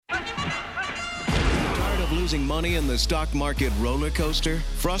losing money in the stock market roller coaster?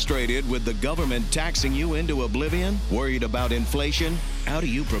 Frustrated with the government taxing you into oblivion? Worried about inflation? How do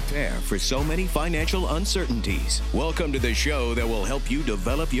you prepare for so many financial uncertainties? Welcome to the show that will help you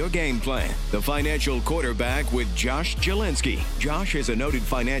develop your game plan. The Financial Quarterback with Josh Jelinski. Josh is a noted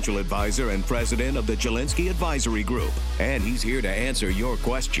financial advisor and president of the Jelinski Advisory Group, and he's here to answer your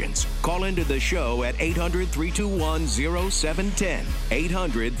questions. Call into the show at 800-321-0710.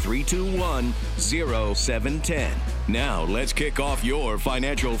 800-321-0710. Now, let's kick off your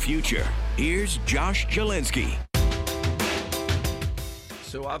financial future. Here's Josh Jelinski.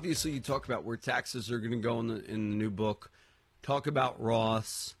 So obviously you talk about where taxes are going to go in the new book. Talk about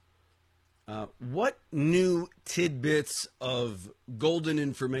Roths. What new tidbits of golden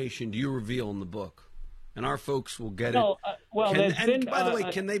information do you reveal in the book? And our folks will get it. By the way,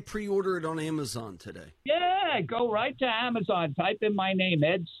 can they pre-order it on Amazon today? Yeah, go right to Amazon. Type in my name,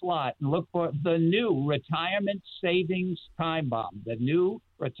 Ed Slott, and look for the new Retirement Savings Time Bomb. The new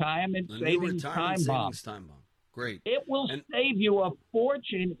Retirement Savings Time Bomb. Great. It will save you a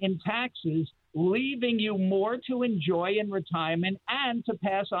fortune in taxes, leaving you more to enjoy in retirement and to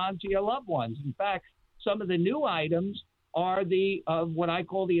pass on to your loved ones. In fact, some of the new items are the what I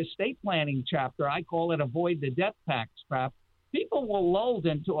call the estate planning chapter. I call it Avoid the Death Tax Trap. People were lulled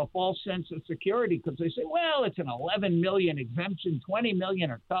into a false sense of security because they say, well, it's an $11 million exemption, $20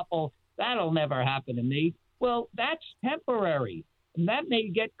 million a couple. That'll never happen to me. Well, that's temporary. And that may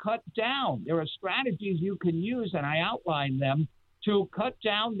get cut down. There are strategies you can use, and I outline them, to cut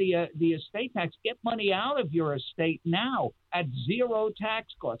down the estate tax. Get money out of your estate now at zero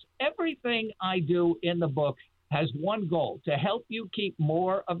tax costs. Everything I do in the book has one goal: to help you keep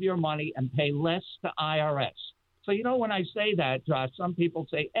more of your money and pay less to IRS. So, when I say that, Josh, some people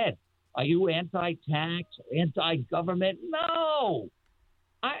say, Ed, are you anti-tax, anti-government? No.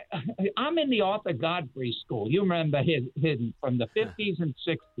 I'm in the Arthur Godfrey school. You remember him from the 50s and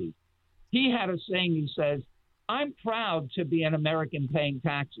 60s. He had a saying. He says, I'm proud to be an American paying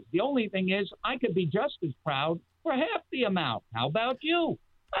taxes. The only thing is I could be just as proud for half the amount. How about you?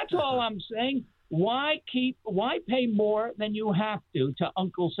 That's all I'm saying. Why pay more than you have to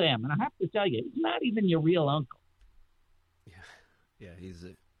Uncle Sam? And I have to tell you, he's not even your real uncle. Yeah, he's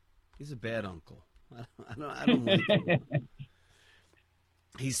a bad uncle. I don't like him.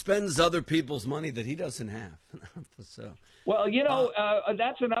 He spends other people's money that he doesn't have. So, well,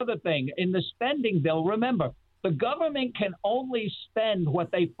 that's another thing. In the spending bill, remember, the government can only spend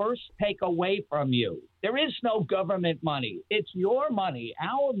what they first take away from you. There is no government money. It's your money,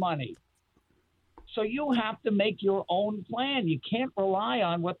 our money. So you have to make your own plan. You can't rely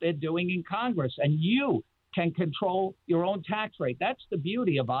on what they're doing in Congress, and you can control your own tax rate. That's the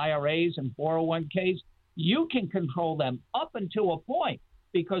beauty of IRAs and 401ks. You can control them up until a point.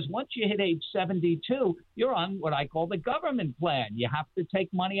 Because once you hit age 72, you're on what I call the government plan. You have to take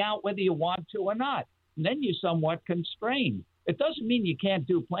money out whether you want to or not. And then you're somewhat constrained. It doesn't mean you can't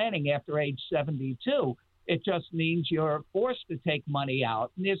do planning after age 72. It just means you're forced to take money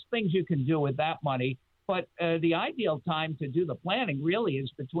out. And there's things you can do with that money. But the ideal time to do the planning really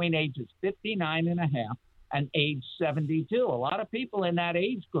is between ages 59 and a half and age 72. A lot of people in that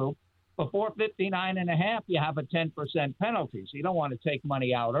age group, before 59 and a half, you have a 10% penalty. So you don't want to take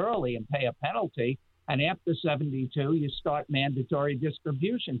money out early and pay a penalty. And after 72, you start mandatory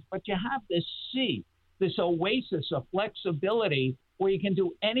distributions. But you have this oasis of flexibility where you can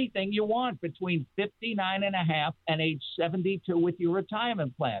do anything you want between 59 and a half and age 72 with your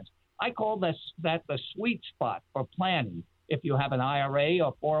retirement plans. I call that the sweet spot for planning. If you have an IRA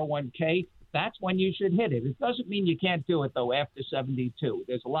or 401k, that's when you should hit it. It doesn't mean you can't do it, though, after 72.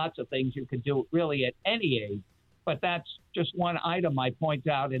 There's lots of things you could do really at any age, but that's just one item I point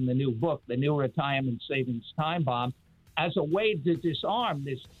out in the new book, The New Retirement Savings Time Bomb, as a way to disarm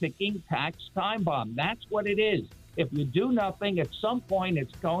this ticking tax time bomb. That's what it is. If you do nothing, at some point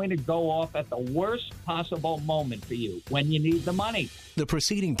it's going to go off at the worst possible moment for you, when you need the money. The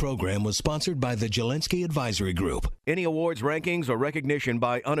preceding program was sponsored by the Jelinski Advisory Group. Any awards, rankings, or recognition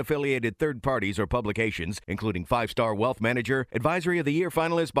by unaffiliated third parties or publications, including 5-Star Wealth Manager, Advisory of the Year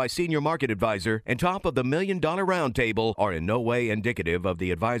finalist by Senior Market Advisor, and top of the $1 Million Roundtable, are in no way indicative of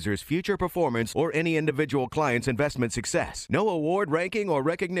the advisor's future performance or any individual client's investment success. No award, ranking, or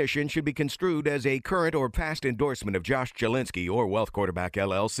recognition should be construed as a current or past endorsement endorsement of Josh Jelinski or Wealth Quarterback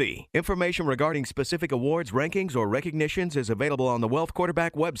LLC. Information regarding specific awards, rankings, or recognitions is available on the Wealth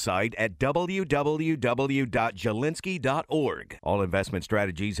Quarterback website at www.jelinski.org. All investment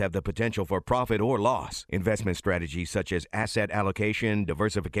strategies have the potential for profit or loss. Investment strategies such as asset allocation,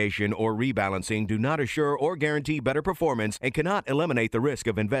 diversification, or rebalancing do not assure or guarantee better performance and cannot eliminate the risk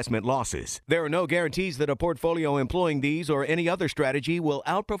of investment losses. There are no guarantees that a portfolio employing these or any other strategy will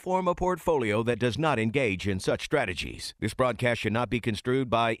outperform a portfolio that does not engage in such strategies. This broadcast should not be construed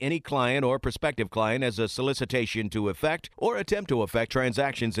by any client or prospective client as a solicitation to effect or attempt to effect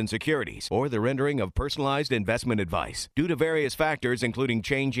transactions in securities or the rendering of personalized investment advice. Due to various factors, including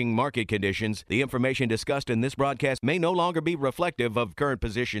changing market conditions, the information discussed in this broadcast may no longer be reflective of current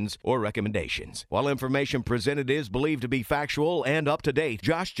positions or recommendations. While information presented is believed to be factual and up to date,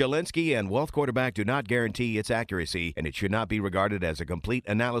 Josh Jelinski and Wealth Quarterback do not guarantee its accuracy, and it should not be regarded as a complete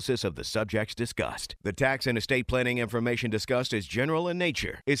analysis of the subjects discussed. The tax and estate planning information discussed is general in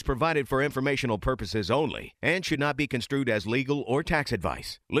nature, is provided for informational purposes only, and should not be construed as legal or tax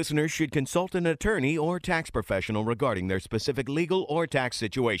advice. Listeners should consult an attorney or tax professional regarding their specific legal or tax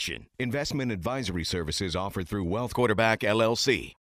situation. Investment advisory services offered through Wealth Quarterback LLC.